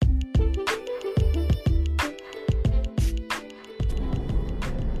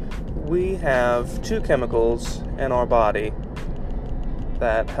we have two chemicals in our body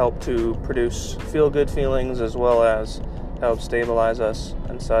that help to produce feel-good feelings as well as help stabilize us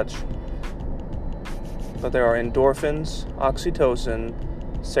and such. But there are endorphins, oxytocin,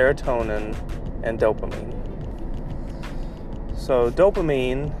 serotonin, and dopamine. So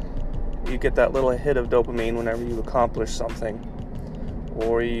dopamine, you get that little hit of dopamine whenever you accomplish something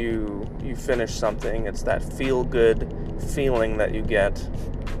or you finish something. It's that feel-good feeling that you get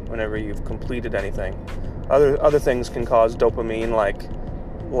whenever you've completed anything. Other things can cause dopamine, like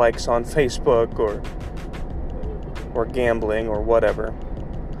likes on Facebook or gambling or whatever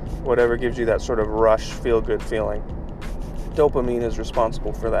gives you that sort of rush feel-good feeling. Dopamine is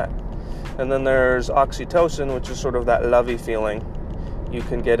responsible for that. And then there's oxytocin, which is sort of that lovey feeling. You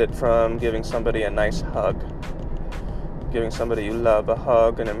can get it from giving somebody a nice hug, giving somebody you love a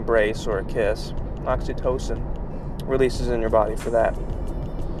hug, an embrace, or a kiss. Oxytocin releases in your body for that.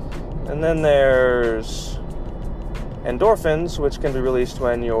 And then there's endorphins, which can be released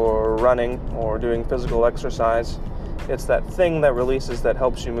when you're running or doing physical exercise. It's that thing that releases that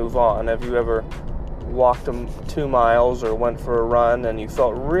helps you move on. Have you ever walked 2 miles or went for a run and you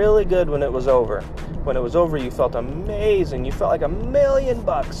felt really good when it was over? When it was over, you felt amazing. You felt like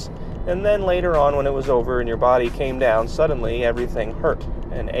 $1,000,000. And then later on, when it was over and your body came down, suddenly everything hurt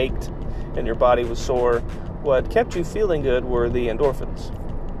and ached and your body was sore. What kept you feeling good were the endorphins.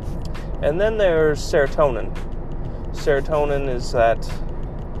 And then there's serotonin. Serotonin is that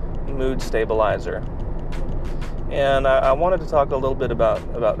mood stabilizer. And I wanted to talk a little bit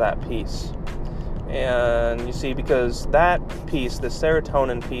about that piece. And you see, because that piece, the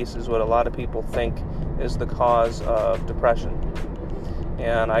serotonin piece, is what a lot of people think is the cause of depression.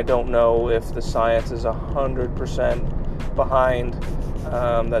 And I don't know if the science is 100% behind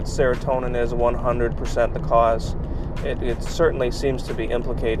that serotonin is 100% the cause. It certainly seems to be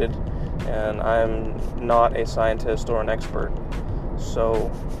implicated, and I'm not a scientist or an expert.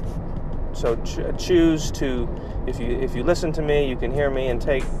 So choose to, if you listen to me, you can hear me and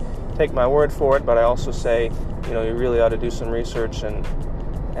take my word for it, but I also say, you really ought to do some research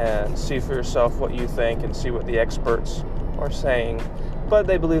and see for yourself what you think and see what the experts are saying. But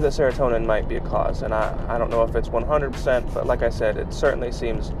they believe that serotonin might be a cause, and I don't know if it's 100%, but like I said, it certainly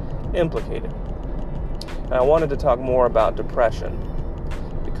seems implicated. And I wanted to talk more about depression,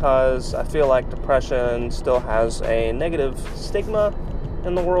 because I feel like depression still has a negative stigma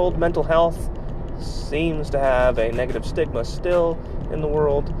in the world. Mental health seems to have a negative stigma still in the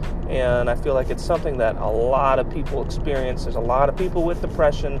world, and I feel like it's something that a lot of people experience. There's a lot of people with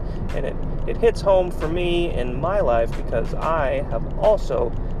depression, and it hits home for me in my life because I have also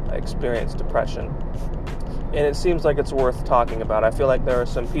experienced depression, and it seems like it's worth talking about. I feel like there are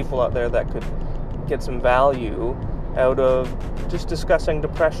some people out there that could get some value out of just discussing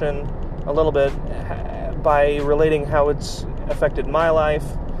depression a little bit by relating how it's affected my life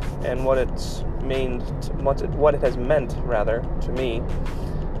and what it has meant rather to me.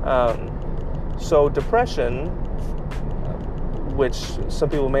 So depression, which some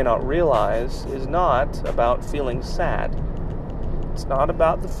people may not realize, is not about feeling sad. It's not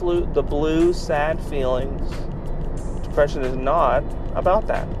about the blue sad feelings. Depression is not about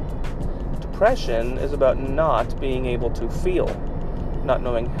that. Depression is about not being able to feel, not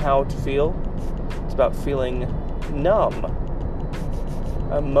knowing how to feel. It's about feeling numb,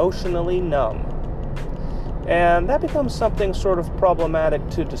 emotionally numb. And that becomes something sort of problematic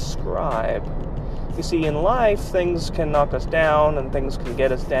to describe. You see, in life, things can knock us down and things can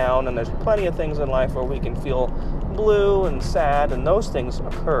get us down, and there's plenty of things in life where we can feel blue and sad, and those things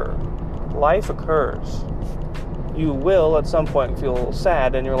occur. Life occurs. You will at some point feel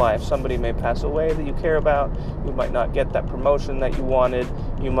sad in your life. Somebody may pass away that you care about. You might not get that promotion that you wanted.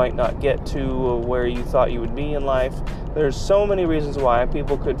 You might not get to where you thought you would be in life. There's so many reasons why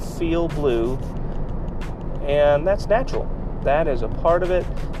people could feel blue, and that's natural. That is a part of it,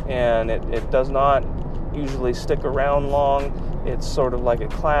 and it does not usually stick around long. It's sort of like a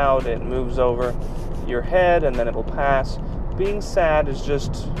cloud. It moves over your head, and then it will pass. Being sad is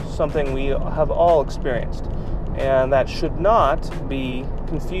just something we have all experienced, and that should not be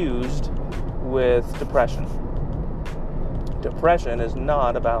confused with depression. Depression is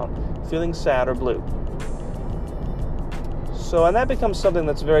not about feeling sad or blue. So, and that becomes something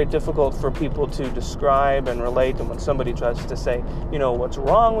that's very difficult for people to describe and relate. And when somebody tries to say, what's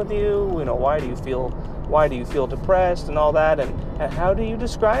wrong with you? Why do you feel depressed and all that? And how do you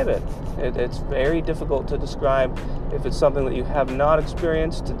describe it? It's very difficult to describe. If it's something that you have not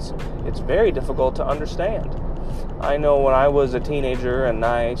experienced, it's very difficult to understand. I know when I was a teenager and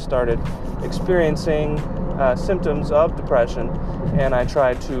I started experiencing symptoms of depression, and I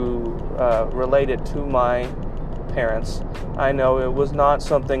tried to relate it to my parents, I know it was not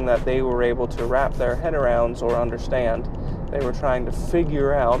something that they were able to wrap their head around or understand. They were trying to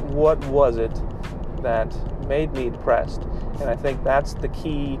figure out what was it that made me depressed. And I think that's the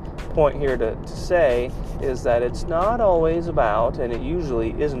key point here to say, is that it's not always about, and it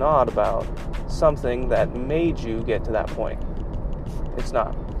usually is not about, something that made you get to that point. It's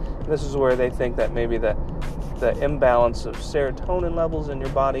not. This is where they think that maybe the imbalance of serotonin levels in your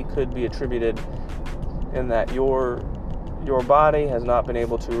body could be attributed in that your body has not been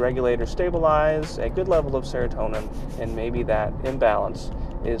able to regulate or stabilize a good level of serotonin, and maybe that imbalance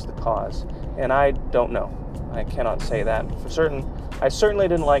is the cause. And I don't know. I cannot say that for certain. I certainly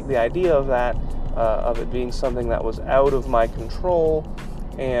didn't like the idea of that, of it being something that was out of my control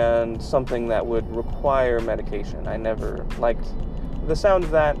and something that would require medication. I never liked the sound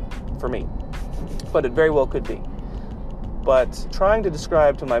of that for me, but it very well could be. But trying to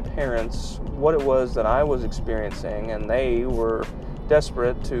describe to my parents what it was that I was experiencing, and they were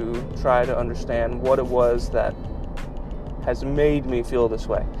desperate to try to understand what it was that has made me feel this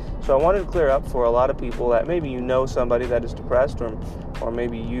way. So I wanted to clear up for a lot of people that maybe you know somebody that is depressed, or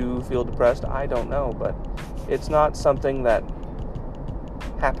maybe you feel depressed. I don't know, but it's not something that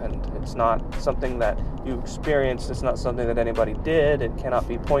happened. It's not something that you experienced. It's not something that anybody did. It cannot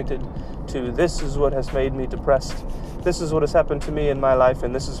be pointed to, this is what has made me depressed. This is what has happened to me in my life,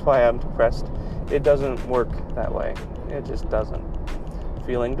 and this is why I'm depressed. It doesn't work that way. It just doesn't.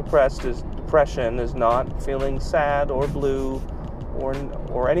 Feeling depression is not feeling sad or blue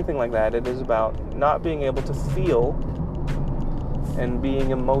or anything like that. It is about not being able to feel and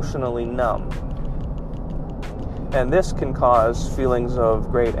being emotionally numb. And this can cause feelings of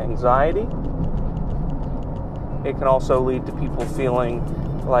great anxiety. It can also lead to people feeling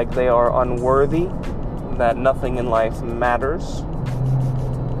like they are unworthy, that nothing in life matters.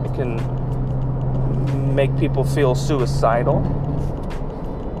 It can make people feel suicidal.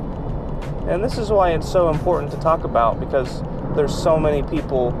 And this is why it's so important to talk about, because there's so many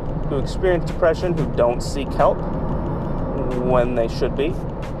people who experience depression who don't seek help when they should be.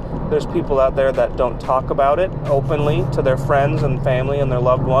 There's people out there that don't talk about it openly to their friends and family and their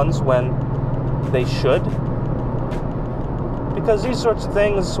loved ones when they should. Because these sorts of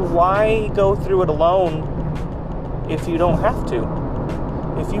things, why go through it alone if you don't have to?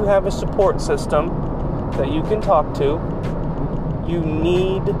 If you have a support system that you can talk to, you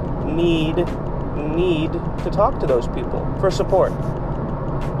need to talk to those people for support.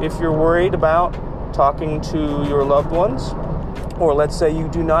 If you're worried about talking to your loved ones, or let's say you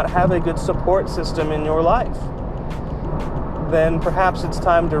do not have a good support system in your life, then perhaps it's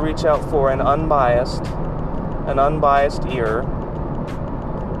time to reach out for an unbiased ear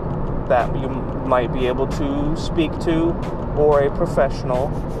that you might be able to speak to, or a professional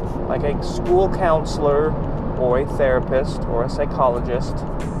like a school counselor or a therapist or a psychologist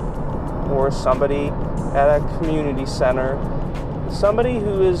or somebody at a community center, somebody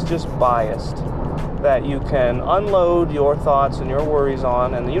who is just biased, that you can unload your thoughts and your worries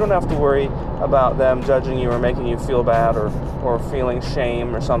on, and you don't have to worry about them judging you or making you feel bad or feeling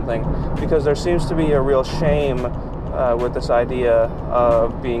shame or something, because there seems to be a real shame with this idea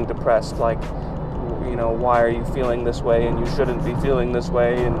of being depressed, like, you know, why are you feeling this way, and you shouldn't be feeling this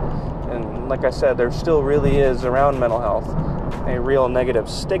way, and like I said, there still really is around mental health a real negative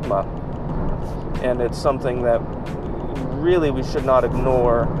stigma, and it's something that really we should not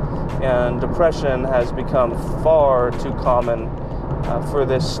ignore. And depression has become far too common for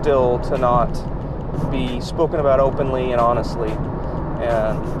this still to not be spoken about openly and honestly.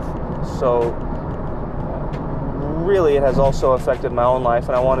 And so really it has also affected my own life,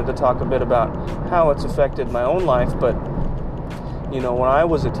 and I wanted to talk a bit about how it's affected my own life. But, you know, when I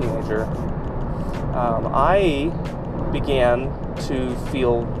was a teenager, I began to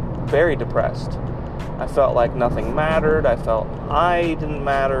feel very depressed. I felt like nothing mattered. I felt I didn't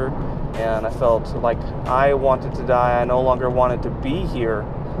matter. And I felt like I wanted to die. I no longer wanted to be here.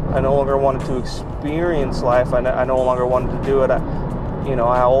 I no longer wanted to experience life. I no longer wanted to do it.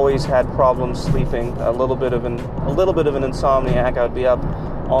 I always had problems sleeping. A little bit of an insomniac. I would be up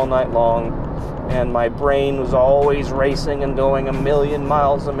all night long, and my brain was always racing and going 1,000,000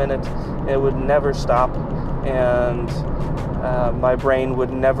 miles a minute. It would never stop, and my brain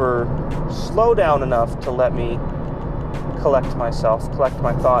would never slow down enough to let me collect my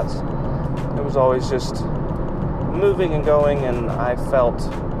thoughts. It was always just moving and going, and I felt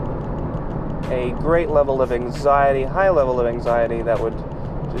a great level of anxiety, high level of anxiety that would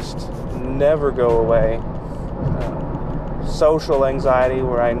just never go away. social anxiety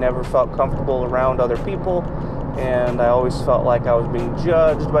where I never felt comfortable around other people, and I always felt like I was being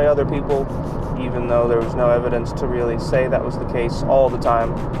judged by other people, even though there was no evidence to really say that was the case all the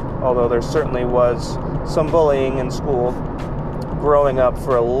time, although there certainly was some bullying in school growing up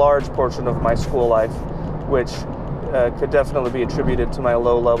for a large portion of my school life, which could definitely be attributed to my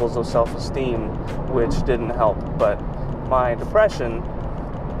low levels of self-esteem, which didn't help. But my depression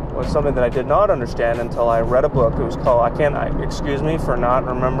was something that I did not understand until I read a book. It was called, excuse me for not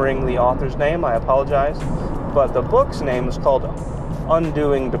remembering the author's name, I apologize, but the book's name is called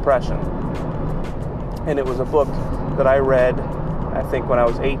Undoing Depression. And it was a book that I read, I think, when I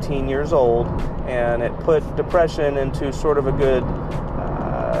was 18 years old, and it put depression into sort of a good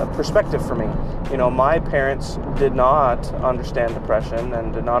perspective for me. You know, my parents did not understand depression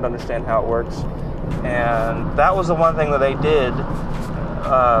and did not understand how it works, and that was the one thing that they did,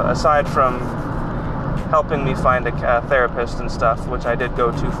 aside from helping me find a therapist and stuff, which I did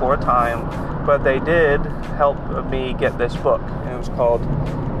go to for a time, but they did help me get this book. And it was called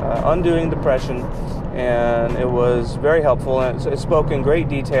Undoing Depression, and it was very helpful, and it spoke in great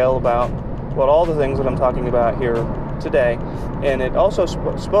detail about all the things that I'm talking about here today. And it also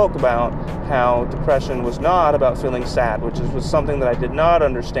spoke about how depression was not about feeling sad, which was something that I did not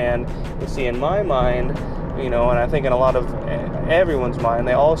understand. You see, in my mind, you know, and I think in a lot of everyone's mind,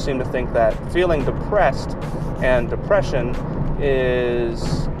 they all seem to think that feeling depressed and depression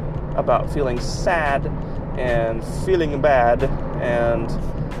is about feeling sad and feeling bad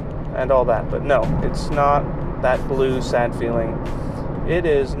and all that. But no, it's not that blue, sad feeling. It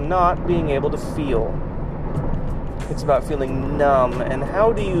is not being able to feel. It's about feeling numb. And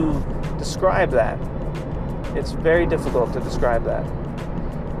how do you describe that? It's very difficult to describe that.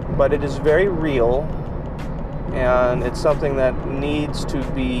 But it is very real, and it's something that needs to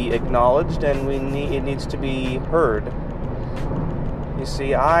be acknowledged, and it needs to be heard. You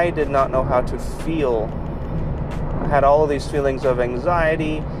see, I did not know how to feel. I had all of these feelings of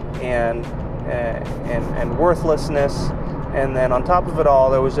anxiety and worthlessness, and then on top of it all,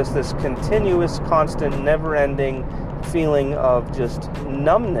 there was just this continuous, constant, never-ending feeling of just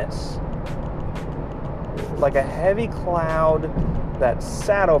numbness, like a heavy cloud that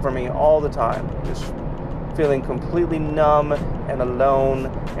sat over me all the time, just feeling completely numb and alone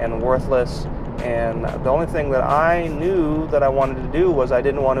and worthless. And the only thing that I knew that I wanted to do was I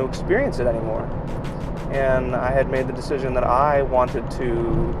didn't want to experience it anymore. And I had made the decision that I wanted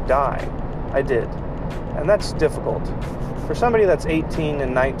to die. I did. And that's difficult. For somebody that's 18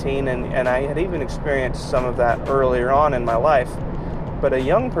 and 19, and I had even experienced some of that earlier on in my life, but a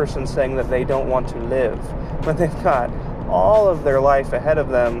young person saying that they don't want to live when they've got all of their life ahead of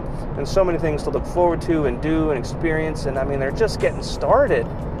them and so many things to look forward to and do and experience, and I mean, they're just getting started.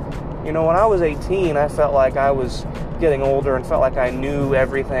 You know, when I was 18, I felt like I was getting older and felt like I knew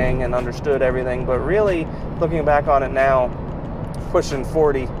everything and understood everything, but really, looking back on it now, pushing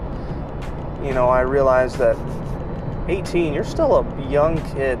 40, you know, I realized that 18, you're still a young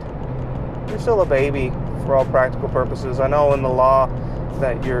kid. You're still a baby for all practical purposes. I know in the law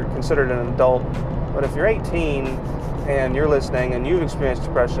that you're considered an adult, but if you're 18 and you're listening and you've experienced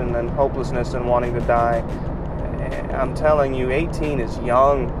depression and hopelessness and wanting to die, I'm telling you, 18 is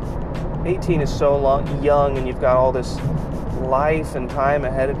young. 18 is so young, and you've got all this life and time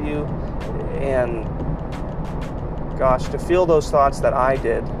ahead of you. And gosh, to feel those thoughts that I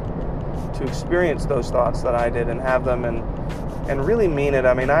did, to experience those thoughts that I did and have them and really mean it.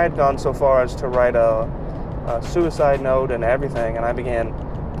 I mean, I had gone so far as to write a suicide note and everything, and I began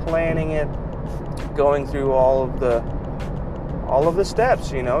planning it, going through all of the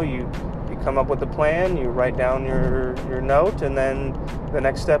steps. You know, you come up with a plan, you write down your note, and then the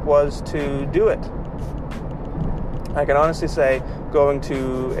next step was to do it. I can honestly say going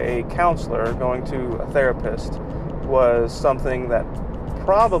to a counselor, going to a therapist, was something that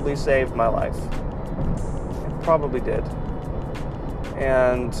probably saved my life. It probably did.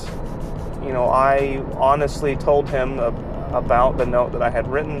 And, you know, I honestly told him about the note that I had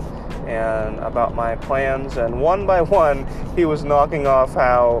written and about my plans, and one by one, he was knocking off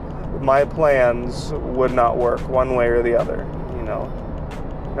how my plans would not work one way or the other.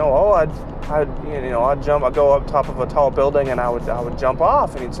 I'd go up top of a tall building and I would jump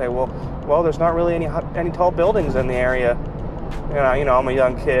off, and he'd say, well, there's not really any tall buildings in the area. And I'm a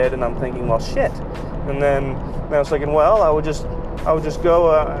young kid, and I'm thinking, well, shit. And then I was thinking, well, I would just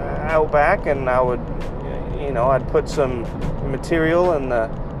go out back, and I'd put some material in the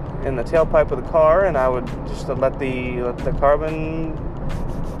tailpipe of the car, and I would just let the carbon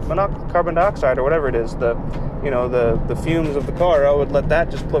dioxide or whatever it is, the the fumes of the car, I would let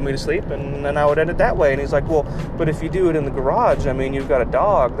that just put me to sleep, and then I would end it that way. And he's like, well, but if you do it in the garage, I mean, you've got a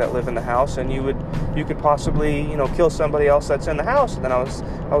dog that live in the house, and you could possibly, kill somebody else that's in the house. And then I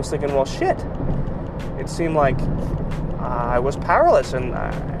was thinking, well, shit. It seemed like I was powerless,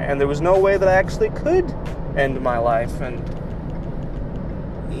 and there was no way that I actually could end my life. And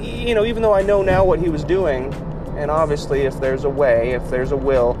even though I know now what he was doing, and obviously if there's a way, if there's a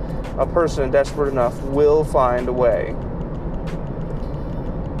will, a person desperate enough will find a way.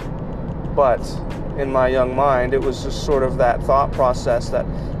 But in my young mind, it was just sort of that thought process that,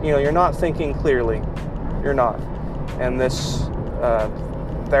 you're not thinking clearly. You're not. And this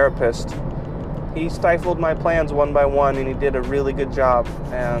therapist, he stifled my plans one by one, and he did a really good job.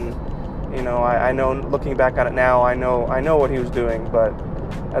 And, I know, looking back on it now, I know what he was doing, but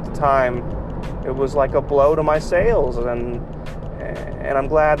at the time, it was like a blow to my sails, and I'm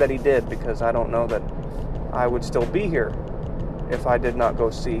glad that he did, because I don't know that I would still be here if I did not go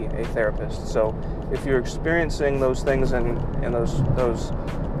see a therapist. So if you're experiencing those things and those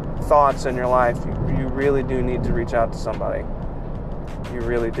thoughts in your life, you really do need to reach out to somebody. You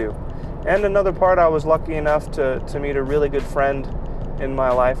really do. And another part, I was lucky enough to meet a really good friend in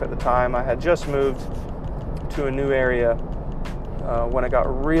my life at the time. I had just moved to a new area when it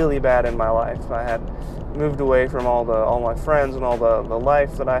got really bad in my life. I had moved away from all my friends and all the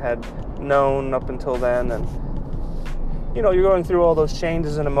life that I had known up until then, and you're going through all those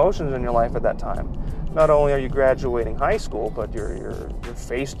changes and emotions in your life at that time. Not only are you graduating high school, but you're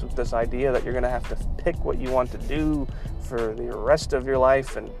faced with this idea that you're going to have to pick what you want to do for the rest of your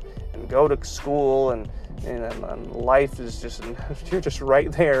life, and go to school, and life is just, you're just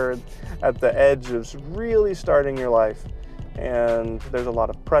right there at the edge of really starting your life. And there's a lot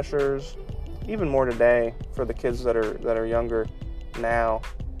of pressures, even more today for the kids that are younger now.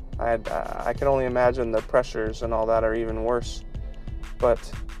 I can only imagine the pressures and all that are even worse.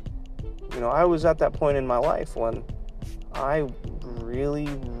 But I was at that point in my life when I really,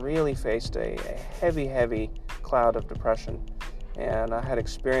 really faced a heavy cloud of depression, and I had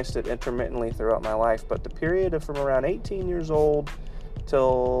experienced it intermittently throughout my life. But the period from around 18 years old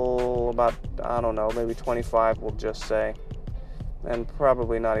till about, maybe 25, we'll just say, and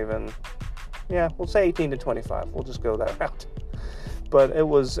probably not even, we'll say 18 to 25. We'll just go that route. But it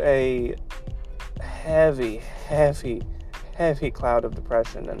was a heavy cloud of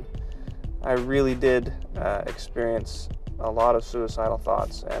depression, and I really did experience a lot of suicidal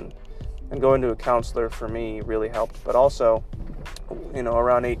thoughts, and going to a counselor for me really helped. But also,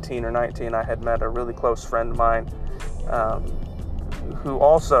 around 18 or 19, I had met a really close friend of mine who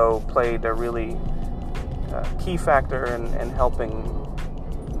also played a really key factor in helping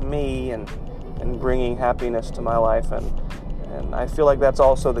me and bringing happiness to my life. And I feel like that's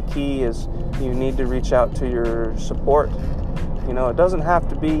also the key, is you need to reach out to your support. It doesn't have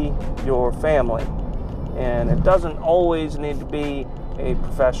to be your family, and it doesn't always need to be a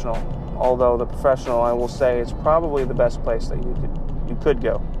professional, although the professional, I will say, is probably the best place that you could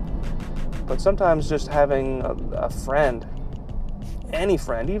go. But sometimes just having a friend, any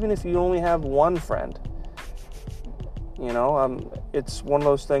friend, even if you only have one friend, it's one of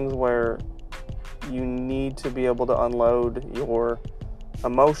those things where you need to be able to unload your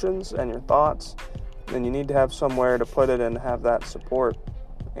emotions and your thoughts, and you need to have somewhere to put it and have that support.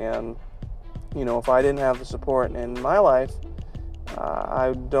 And if I didn't have the support in my life,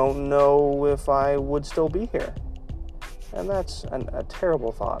 I don't know if I would still be here. And that's a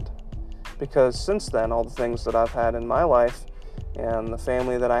terrible thought, because since then, all the things that I've had in my life, and the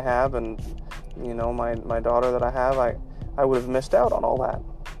family that I have, and my daughter that I have, I would have missed out on all that.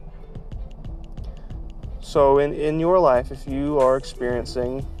 So in your life, if you are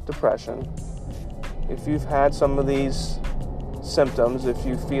experiencing depression, if you've had some of these symptoms, if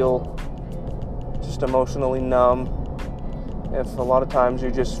you feel just emotionally numb, if a lot of times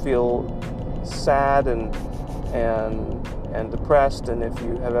you just feel sad and depressed, and if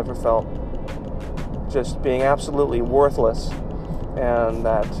you have ever felt just being absolutely worthless, and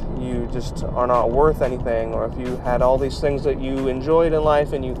that you just are not worth anything, or if you had all these things that you enjoyed in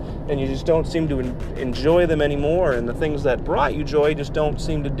life and you just don't seem to enjoy them anymore, and the things that brought you joy just don't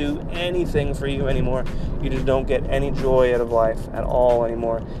seem to do anything for you anymore, you just don't get any joy out of life at all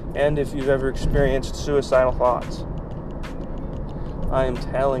anymore, and if you've ever experienced suicidal thoughts, I am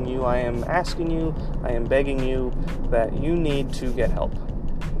telling you, I am asking you, I am begging you that you need to get help.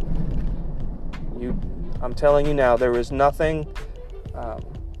 I'm telling you now, there is nothing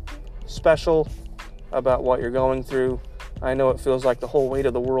special about what you're going through. I know it feels like the whole weight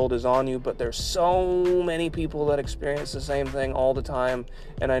of the world is on you, but there's so many people that experience the same thing all the time,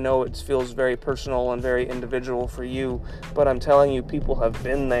 and I know it feels very personal and very individual for you, but I'm telling you, people have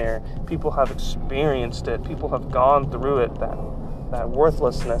been there, people have experienced it, people have gone through it, that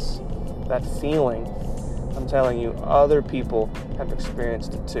worthlessness, that feeling. I'm telling you, other people have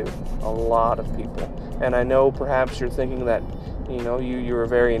experienced it too, a lot of people. And I know perhaps you're thinking that, you're a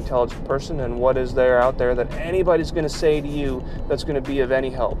very intelligent person, and what is there out there that anybody's going to say to you that's going to be of any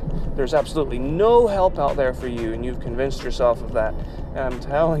help? There's absolutely no help out there for you, and you've convinced yourself of that. And I'm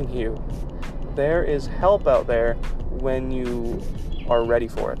telling you, there is help out there when you are ready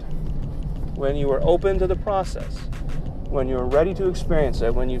for it, when you are open to the process, when you're ready to experience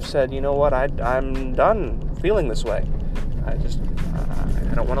it, when you've said, you know what, I'm done feeling this way. I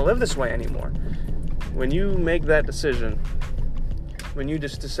don't want to live this way anymore. When you make that decision, when you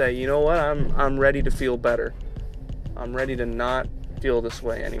just to say, you know what, I'm ready to feel better. I'm ready to not feel this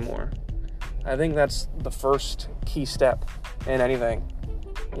way anymore. I think that's the first key step in anything.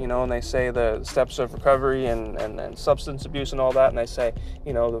 And they say the steps of recovery and substance abuse and all that, and they say,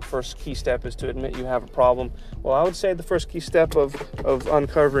 the first key step is to admit you have a problem. Well, I would say the first key step of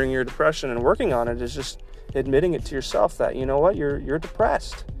uncovering your depression and working on it is just admitting it to yourself that, you know what, you're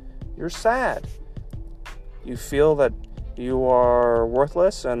depressed. You're sad. You feel that you are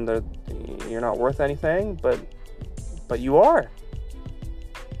worthless and that you're not worth anything, but you are.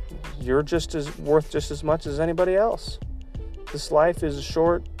 You're worth just as much as anybody else. This life is a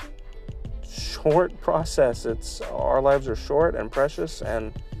short process. Our lives are short and precious,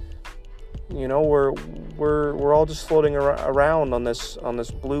 and we're all just floating around on this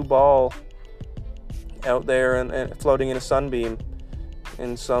blue ball out there and floating in a sunbeam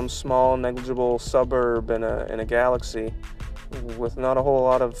in some small negligible suburb in a galaxy with not a whole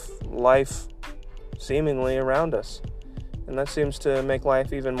lot of life seemingly around us. And that seems to make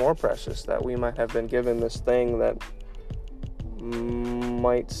life even more precious, that we might have been given this thing that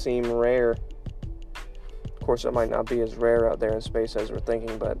might seem rare. Of course, it might not be as rare out there in space as we're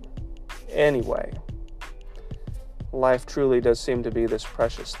thinking, but anyway, life truly does seem to be this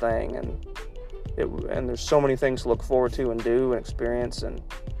precious thing, and there's so many things to look forward to and do and experience, and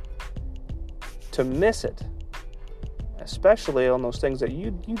to miss it, especially on those things that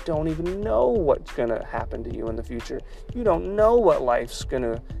you don't even know what's going to happen to you in the future. You don't know what life's going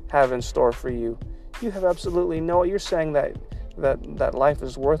to have in store for you. You have absolutely you're saying that life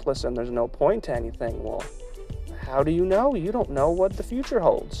is worthless and there's no point to anything. Well, how do you know? You don't know what the future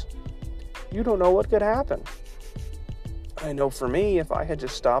holds. You don't know what could happen. I know for me, if I had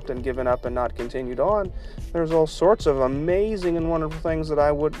just stopped and given up and not continued on, there's all sorts of amazing and wonderful things that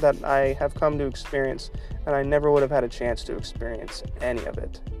I have come to experience, and I never would have had a chance to experience any of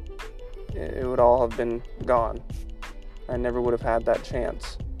it. It would all have been gone. I never would have had that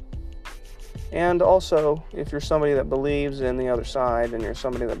chance. And also, if you're somebody that believes in the other side, and you're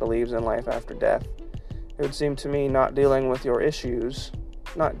somebody that believes in life after death, it would seem to me not dealing with your issues,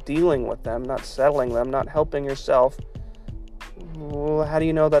 not dealing with them, not settling them, not helping yourself, well, how do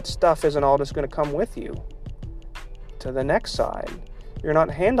you know that stuff isn't all just going to come with you to the next side? You're not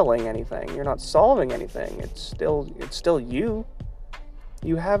handling anything. You're not solving anything. It's still you.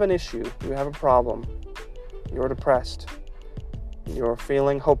 You have an issue. You have a problem. You're depressed. You're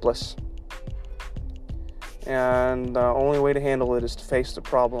feeling hopeless. And the only way to handle it is to face the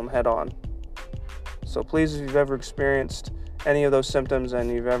problem head on. So please, if you've ever experienced any of those symptoms and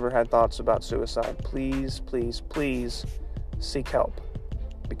you've ever had thoughts about suicide, please, please, please seek help,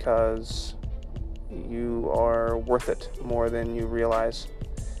 because you are worth it more than you realize,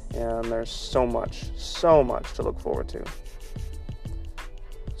 and there's so much to look forward to.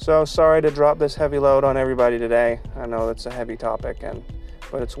 So sorry to drop this heavy load on everybody today. I know it's a heavy topic,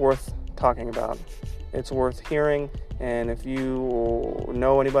 but it's worth talking about. It's worth hearing, and if you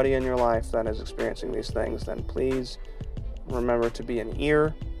know anybody in your life that is experiencing these things, then please remember to be an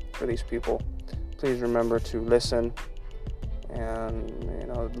ear for these people. Please remember to listen.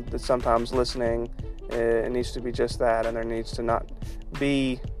 And sometimes listening, it needs to be just that, and there needs to not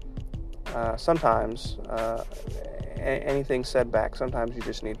be sometimes anything said back. Sometimes you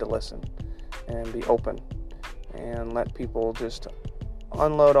just need to listen and be open and let people just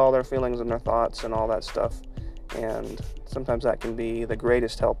unload all their feelings and their thoughts and all that stuff, and sometimes that can be the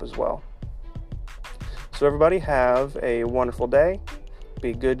greatest help as well. So everybody, have a wonderful day.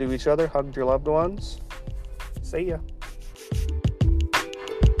 Be good to each other. Hug your loved ones. See ya.